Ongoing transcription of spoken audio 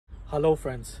Hello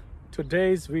friends,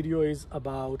 today's video is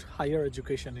about higher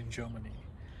education in Germany.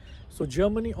 So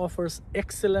Germany offers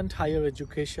excellent higher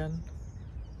education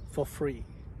for free.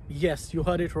 Yes, you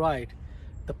heard it right.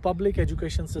 The public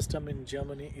education system in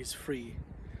Germany is free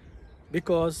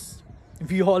because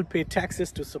we all pay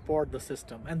taxes to support the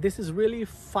system. And this is really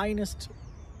finest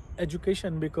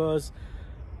education because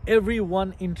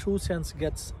everyone in true sense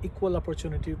gets equal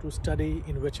opportunity to study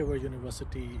in whichever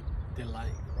university they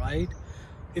like, right?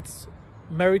 It's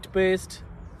merit-based,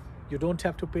 you don't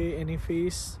have to pay any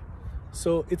fees,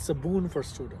 so it's a boon for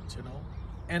students,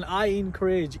 and I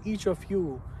encourage each of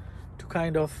you to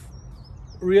kind of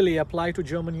really apply to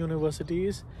German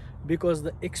universities because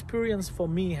the experience for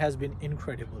me has been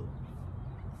incredible.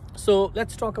 So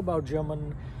let's talk about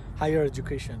German higher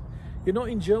education.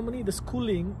 In Germany, the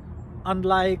schooling,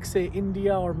 unlike say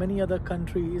India or many other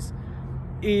countries,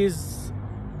 is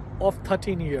of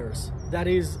 13 years. That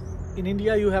is, in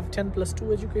India you have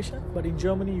 10+2 education, but in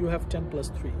Germany you have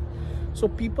 10+3. So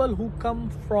people who come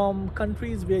from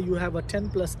countries where you have a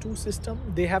 10+2 system,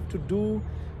 they have to do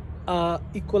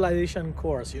equalization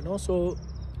course, so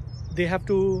they have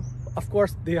to, of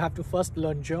course, they have to first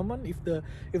learn German.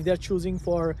 If they're choosing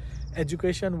for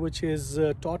education which is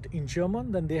taught in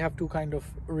German, then they have to kind of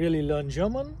really learn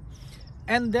German.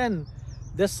 And then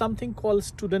there's something called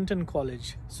student in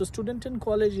college. So student in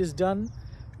college is done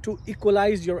to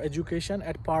equalize your education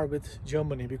at par with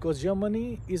Germany, because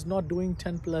Germany is not doing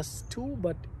 10+2,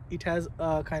 but it has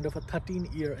a kind of a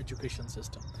 13-year education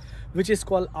system, which is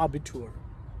called Abitur.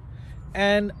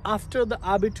 And after the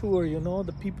Abitur,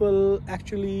 the people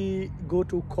actually go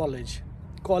to college.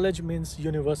 College means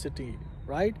university,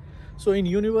 right? So in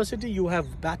university, you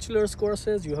have bachelor's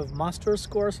courses, you have master's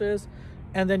courses,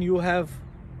 and then you have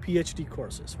PhD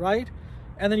courses, right?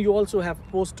 And then you also have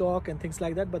postdoc and things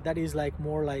like that, but that is like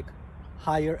more like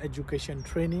higher education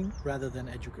training rather than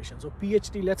education. So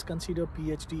PhD, let's consider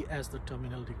PhD as the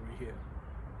terminal degree here.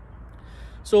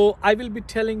 So I will be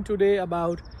telling today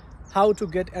about how to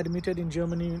get admitted in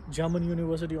German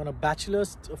university on a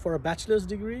bachelor's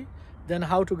degree, then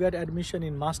how to get admission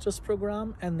in master's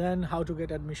program, and then how to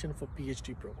get admission for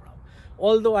PhD program.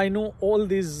 Although I know all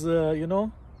these,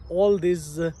 all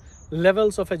these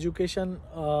levels of education,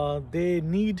 they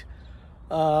need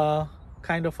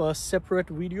kind of a separate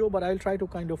video, but I'll try to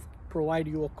kind of provide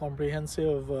you a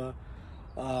comprehensive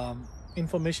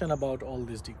information about all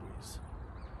these degrees.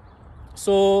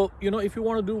 So, if you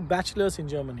want to do bachelor's in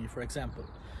Germany, for example,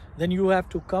 then you have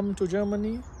to come to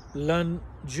Germany, learn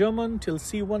German till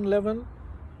C1 level,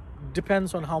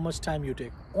 depends on how much time you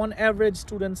take. On average,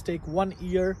 students take 1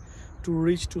 year to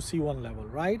reach to C1 level,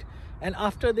 right? And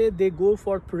after that, they go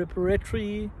for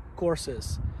preparatory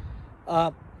courses.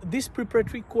 These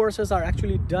preparatory courses are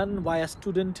actually done by a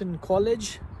student in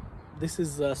college. This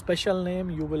is a special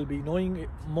name. You will be knowing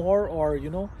more, or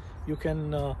you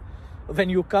can when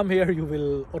you come here you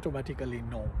will automatically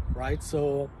know, right?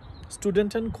 So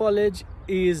student in college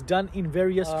is done in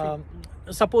various streams.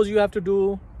 Suppose you have to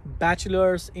do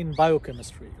bachelor's in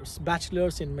biochemistry, or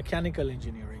bachelor's in mechanical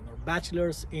engineering, or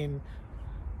bachelor's in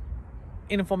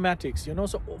informatics,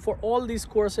 so for all these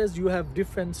courses you have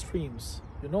different streams,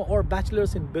 or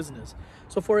bachelor's in business.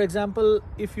 So for example,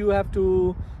 if you have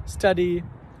to study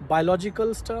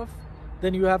biological stuff,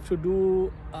 then you have to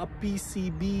do a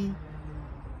PCB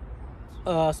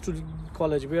student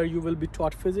college, where you will be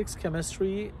taught physics,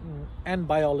 chemistry, and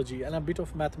biology, and a bit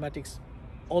of mathematics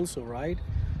also, right,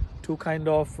 to kind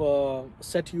of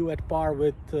set you at par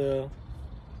with the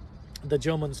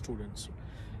German students.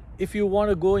 If you want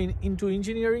to go into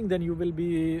engineering, then you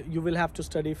will have to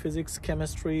study physics,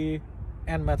 chemistry,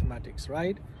 and mathematics,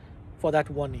 right, for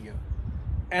that 1 year.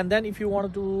 And then if you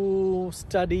want to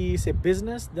study say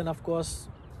business, then of course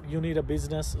you need a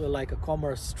business like a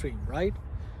commerce stream, right,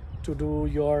 to do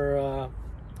your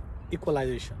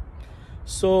equalization.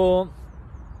 So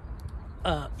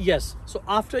yes, so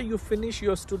after you finish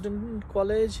your student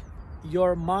college,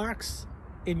 your marks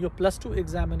in your +2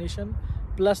 examination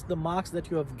plus the marks that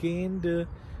you have gained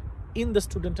in the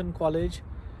student in college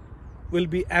will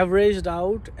be averaged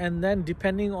out, and then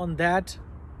depending on that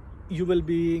you will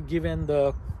be given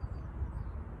the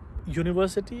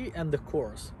university and the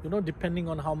course, depending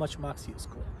on how much marks you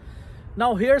score.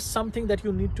 Now here's something that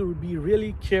you need to be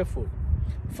really careful.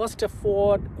 First of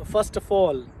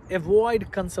all,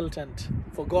 avoid consultant,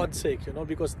 for God's sake,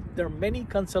 because there are many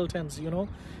consultants,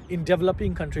 in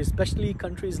developing countries, especially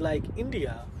countries like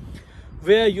India,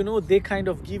 where they kind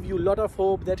of give you a lot of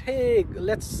hope that, hey,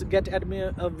 let's get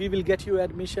we will get you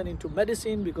admission into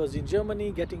medicine, because in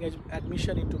Germany getting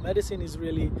admission into medicine is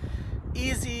really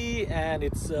easy, and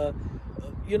it's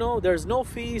you know, there's no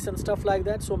fees and stuff like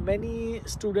that, so many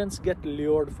students get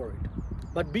lured for it.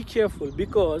 But be careful,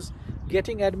 because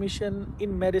getting admission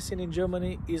in medicine in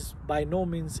Germany is by no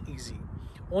means easy.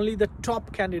 Only the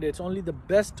top candidates, only the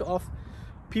best of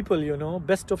people, you know,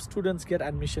 best of students get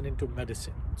admission into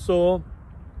medicine. So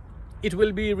it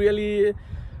will be really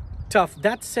tough.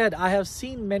 That said, I have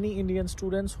seen many Indian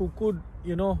students who could,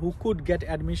 you know, who could get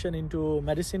admission into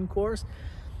medicine course,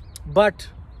 but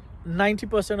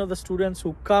 90% of the students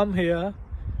who come here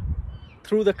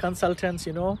through the consultants,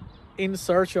 you know, in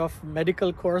search of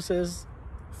medical courses,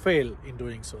 fail in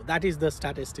doing so. That is the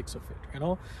statistics of it, you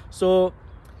know. So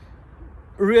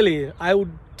really, I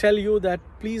would tell you that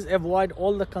please avoid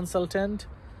all the consultant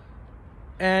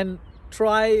and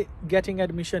try getting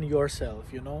admission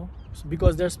yourself, you know,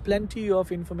 because there's plenty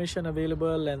of information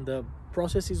available and the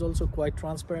process is also quite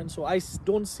transparent. So I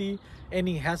don't see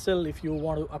any hassle if you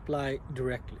want to apply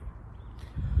directly.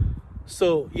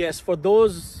 So yes, for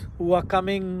those who are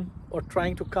coming or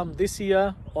trying to come this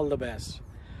year, all the best.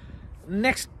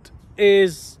 Next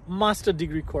is master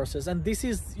degree courses, and this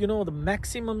is, you know, the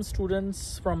maximum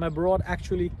students from abroad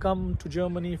actually come to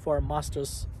Germany for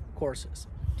master's courses,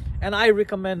 and I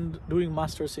recommend doing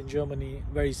masters in Germany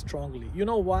very strongly. You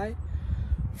know why?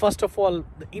 First of all,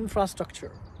 the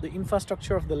infrastructure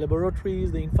of the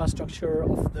laboratories, the infrastructure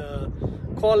of the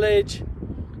college,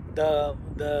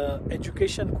 the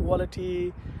education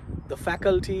quality, the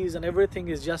faculties and everything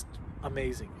is just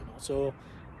amazing, you know. So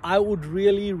I would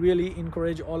really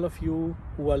encourage all of you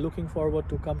who are looking forward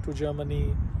to come to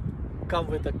Germany, come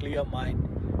with a clear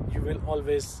mind. You will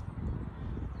always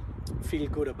feel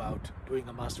good about doing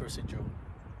a master's in Germany.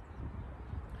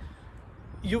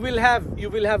 You will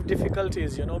have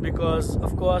difficulties, you know, because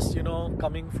of course, you know,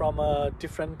 coming from a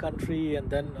different country and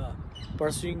then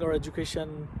pursuing your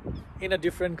education in a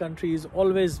different country is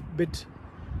always a bit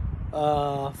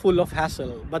full of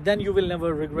hassle, but then you will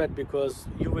never regret, because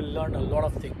you will learn a lot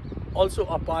of things also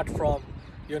apart from,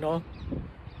 you know,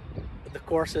 the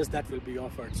courses that will be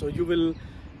offered. So you will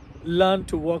learn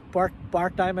to work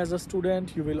part-time as a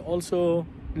student. You will also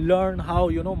learn how,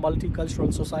 you know,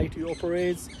 multicultural society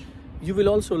operates. You will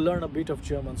also learn a bit of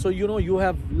German. So, you know, you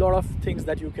have a lot of things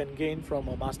that you can gain from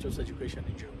a master's education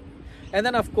in Germany. And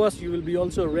then of course you will be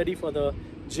also ready for the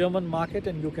German market,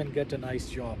 and you can get a nice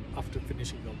job after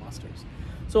finishing your master's.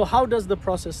 So how does the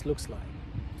process looks like?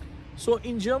 So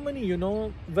in Germany, you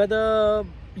know, whether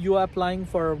you are applying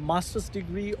for a master's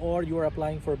degree or you are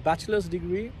applying for a bachelor's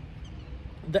degree,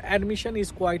 the admission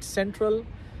is quite central,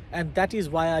 and that is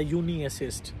via Uni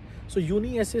Assist. So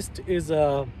Uni Assist is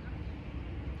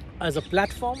as a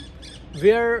platform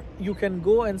where you can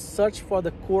go and search for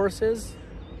the courses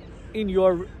in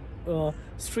your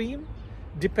stream,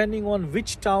 depending on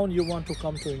which town you want to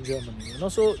come to in Germany, you know.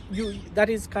 So that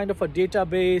is kind of a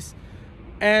database,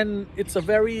 and it's a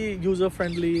very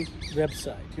user-friendly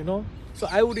website, you know. So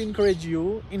I would encourage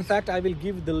you, in fact I will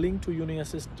give the link to Uni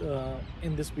Assist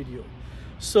in this video.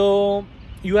 So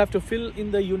you have to fill in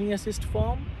the Uni Assist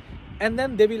form, and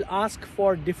then they will ask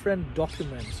for different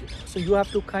documents, you know. So you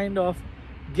have to kind of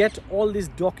get all these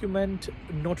documents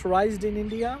notarized in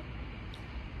India,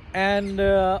 and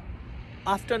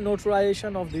after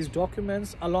notarization of these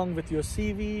documents, along with your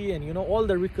CV and, you know, all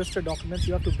the requested documents,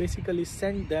 you have to basically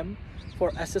send them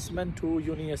for assessment to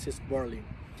Uni Assist Berlin.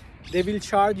 They will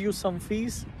charge you some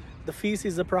fees. The fees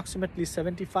is approximately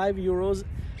 75 euros,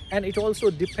 and it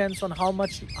also depends on how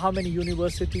many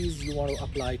universities you want to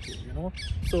apply to, you know.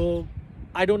 So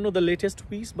I don't know the latest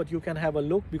fees, but you can have a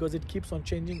look, because it keeps on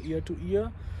changing year to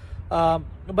year.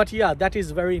 But yeah, that is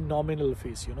very nominal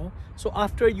fees, you know. So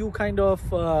after you kind of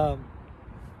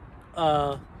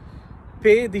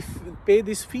pay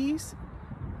these fees,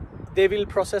 they will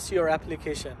process your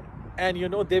application, and, you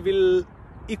know, they will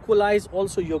equalize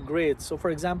also your grades. So for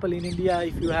example, in India,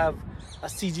 if you have a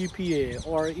CGPA,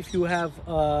 or if you have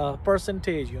a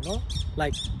percentage, you know,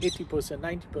 like 80%,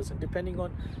 90%, depending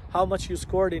on how much you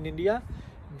scored in India,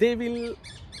 they will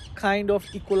kind of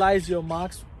equalize your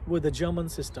marks with the German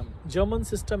system. German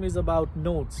system is about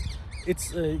notes.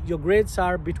 It's your grades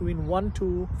are between 1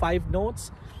 to 5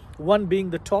 notes, 1 being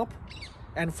the top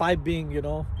and 5 being, you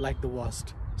know, like the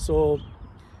worst. So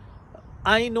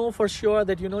I know for sure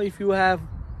that, you know, if you have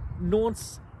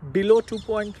notes below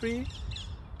 2.3,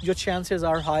 your chances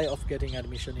are high of getting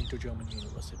admission into German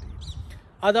university.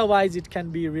 Otherwise, it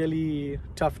can be really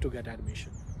tough to get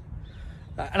admission.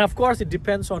 And of course, it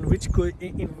depends on which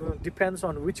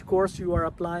course you are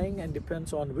applying, and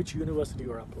depends on which university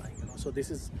you are applying, you know. So this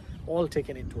is all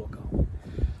taken into account.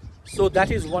 So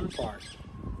that is one part.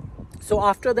 So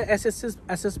after the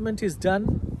assessment is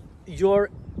done, your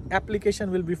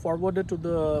application will be forwarded to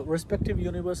the respective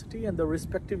university, and the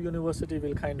respective university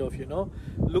will kind of,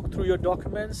 look through your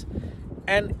documents,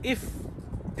 and if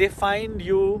they find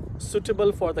you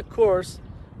suitable for the course,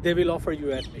 they will offer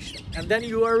you admission, and then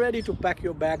you are ready to pack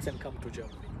your bags and come to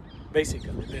Germany.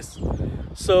 Basically this.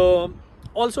 So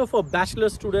also for bachelor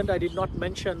student, I did not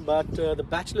mention, but the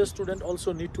bachelor student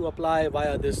also need to apply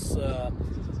via this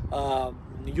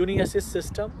Uni Assist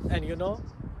system, and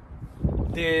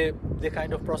they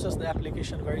kind of process the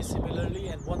application very similarly,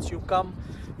 and once you come,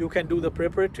 you can do the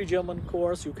preparatory German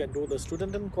course, you can do the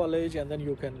student in college, and then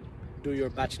you can do your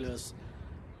bachelor's.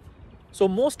 So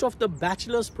most of the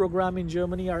bachelor's program in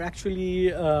Germany are actually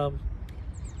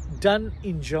done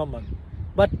in German.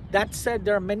 But that said,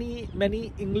 there are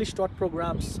many English taught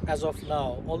programs as of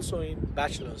now also in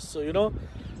bachelor's. So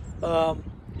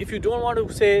if you don't want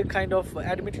to say kind of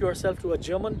admit yourself to a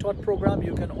German taught program,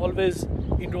 you can always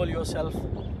enroll yourself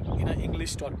in an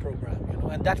English taught program,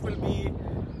 and that will be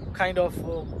kind of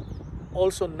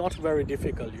also not very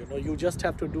difficult. You just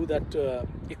have to do that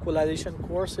equalization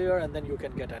course here, and then you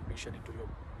can get admission into your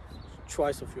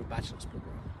choice of your bachelor's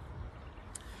program.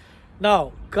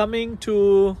 Now coming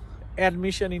to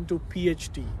admission into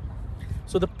PhD.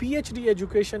 So the PhD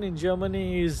education in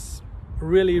Germany is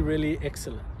really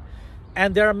excellent,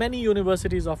 and there are many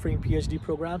universities offering PhD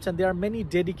programs, and there are many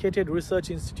dedicated research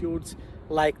institutes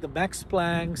like the Max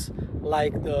Plancks,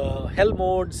 like the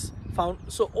Helmholtz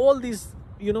so all these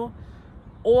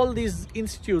all these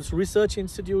institutes, research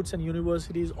institutes and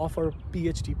universities offer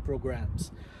PhD programs.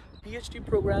 PhD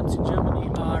programs in Germany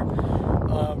are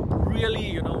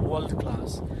really world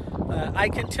class. I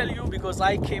can tell you, because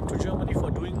I came to Germany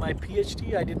for doing my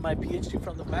PhD. I did my PhD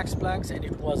from the Max Plancks, and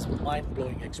it was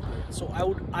mind-blowing experience. So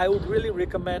I would really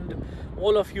recommend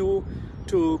all of you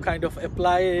to kind of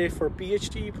apply for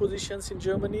PhD positions in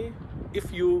Germany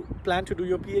if you plan to do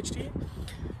your PhD,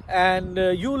 and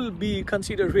you'll be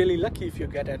considered really lucky if you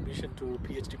get admission to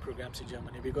PhD programs in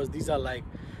Germany, because these are like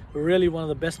really one of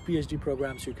the best PhD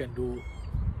programs you can do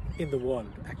in the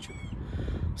world actually.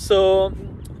 So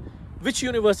which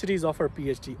universities offer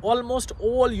PhD? Almost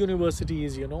all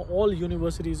universities, all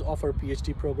universities offer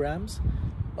PhD programs.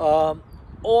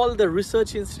 All the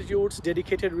research institutes,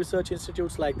 dedicated research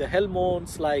institutes like the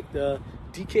Helmholtz, like the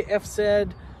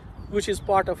DKFZ, which is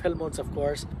part of Helmholtz, of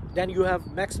course. Then you have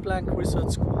Max Planck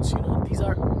research schools. These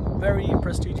are very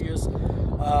prestigious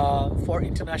for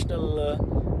international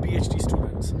PhD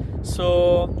students.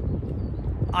 So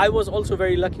I was also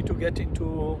very lucky to get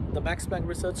into the Max Planck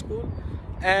Research School,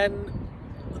 and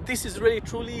this is really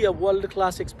truly a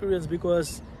world-class experience,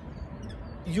 because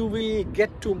you will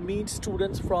get to meet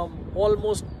students from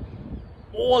almost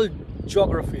all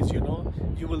geographies.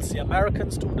 You will see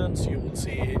American students, you will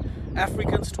see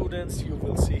African students, you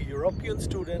will see European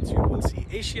students, you will see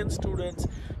Asian students.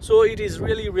 So it is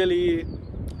really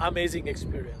amazing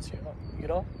experience,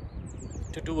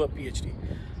 to do a PhD.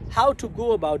 How to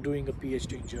go about doing a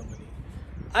PhD in Germany?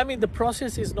 I mean, the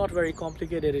process is not very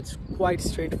complicated, it's quite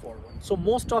straightforward. So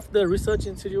most of the research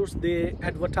institutes, they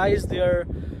advertise their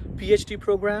PhD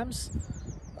programs,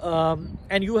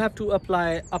 and you have to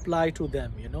apply to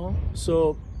them,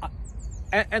 So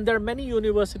and there are many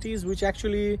universities which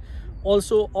actually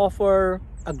also offer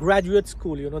a graduate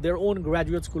school, their own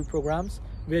graduate school programs,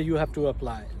 where you have to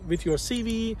apply with your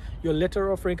CV, your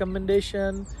letter of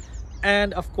recommendation,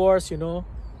 and of course,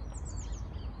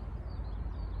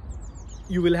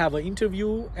 you will have an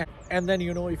interview, and then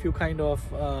if you kind of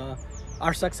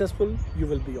are successful, you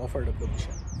will be offered a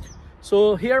position.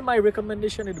 So here my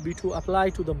recommendation would be to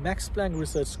apply to the Max Planck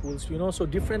research schools. So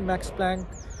different Max Planck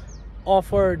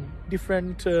offer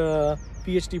different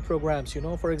PhD programs.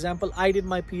 For example, I did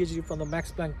my PhD from the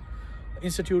Max Planck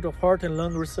Institute of Heart and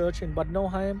Lung Research in Bad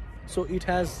Nauheim. So it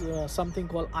has something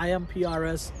called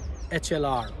IMPRS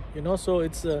HLR. So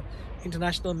it's a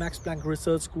International Max Planck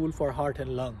Research School for Heart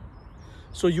and Lung.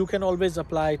 So you can always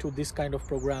apply to this kind of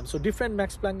program. So different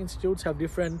Max Planck institutes have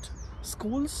different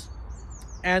schools,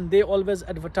 and they always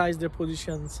advertise their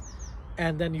positions,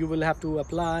 and then you will have to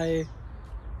apply,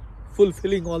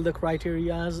 fulfilling all the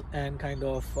criterias, and kind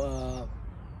of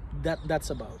that's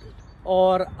about it.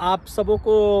 और आप सबों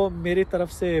को मेरी तरफ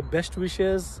से best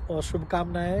wishes और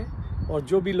शुभकामनाएं, और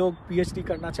जो भी लोग PhD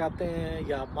करना चाहते हैं,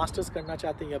 या मास्टर्स करना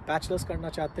चाहते हैं, या बैचलर्स करना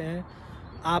चाहते हैं,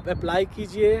 आप अप्लाई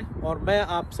कीजिए, और मैं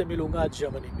आपसे मिलूँगा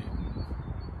जर्मनी में.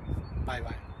 Bye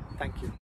bye, thank you.